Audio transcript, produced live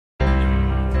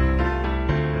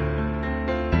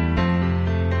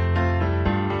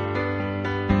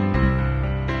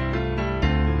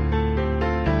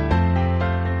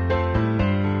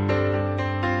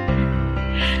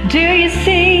Do you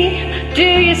see, do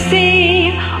you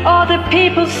see all the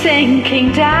people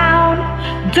sinking down?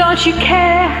 Don't you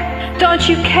care, don't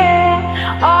you care?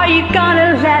 Are you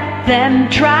gonna let them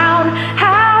drown?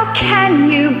 How can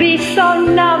you be so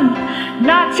numb,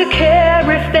 not to care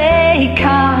if they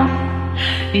come?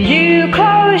 You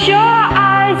close your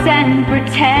eyes and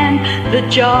pretend the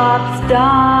job's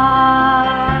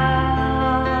done.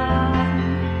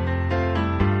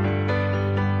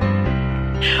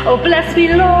 Oh, bless me,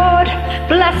 Lord,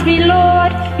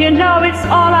 you know it's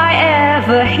all I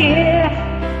ever hear.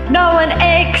 No one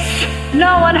aches,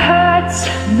 no one hurts,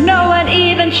 no one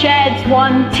even sheds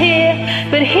one tear.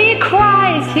 But He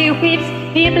cries, He weeps,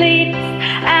 He bleeds,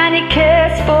 and He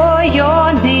cares for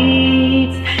your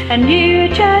needs. And you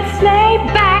just lay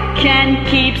back and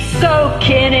keep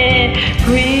soaking in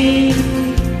grief.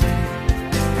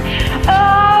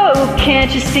 Oh,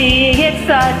 can't you see it's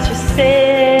such a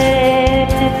sin?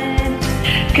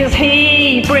 'Cause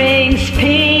He brings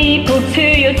people to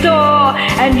your door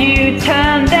and you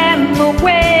turn them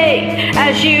away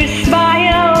as you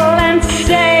smile and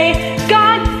say,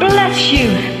 God bless you,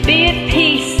 be at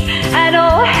peace, and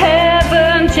all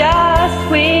heaven just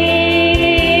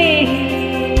weeps.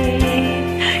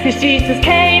 'Cause Jesus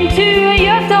came to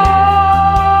your door,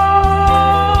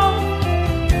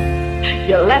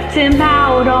 you left Him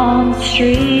out on the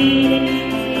street.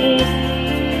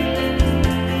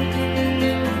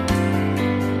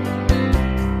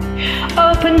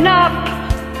 Open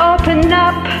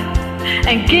up,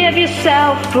 and give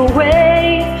yourself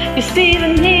away. You see the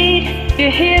need, you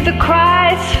hear the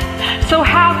cries, so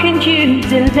how can you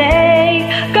delay?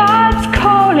 God's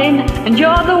calling, and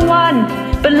you're the one,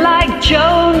 but like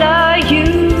Jonah, you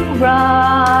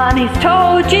run. He's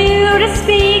told you to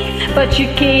speak, but you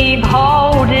keep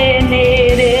holding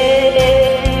it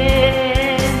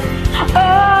in.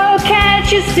 Oh, can't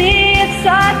you see it's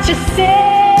such a sin?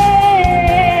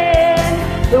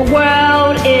 The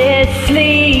world is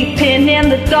sleeping in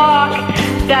the dark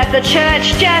that the church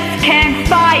just can't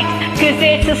fight, 'cause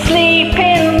it's asleep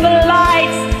in the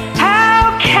lights.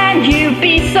 How can you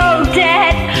be so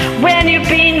dead when you've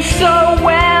been so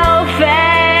well fed?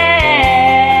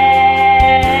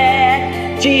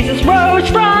 Jesus rose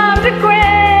from the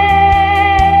grave,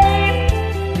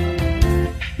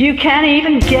 you can't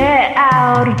even get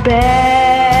out of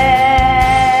bed.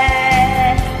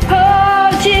 Oh,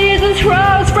 Jesus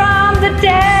rose from the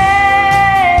dead.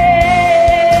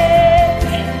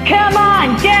 Come on,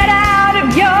 get out of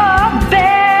your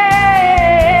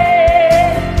bed.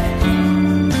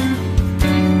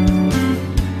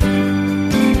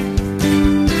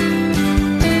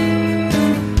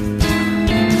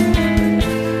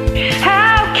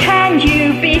 How can you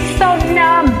be so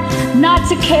numb, not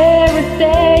to care if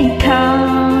they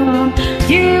come?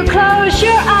 You close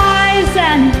your eyes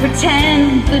and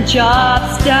pretend the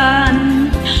job's done.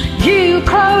 You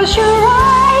close your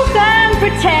eyes and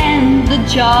pretend the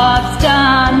job's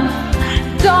done.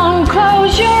 Don't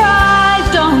close your eyes,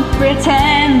 don't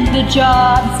pretend the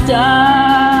job's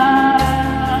done.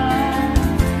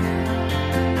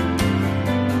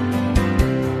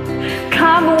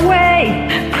 Come away,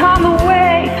 come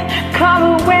away, come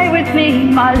away with me,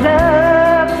 my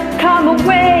love. Come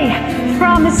away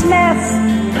from this mess,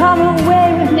 come away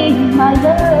with me, my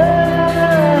love.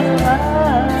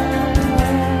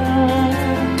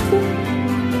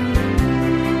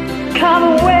 Come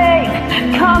away,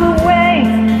 come away,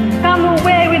 come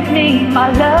away with me, my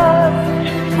love.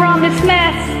 From this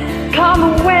mess, come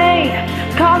away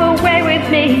with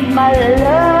me, my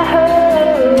love.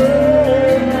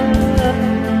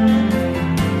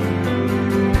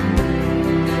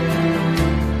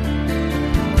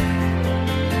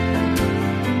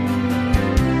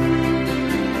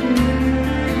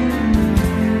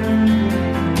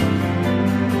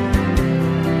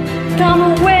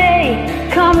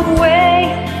 Come away,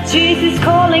 Jesus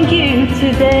calling you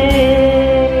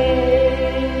today.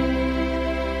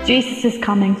 Jesus is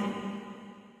coming.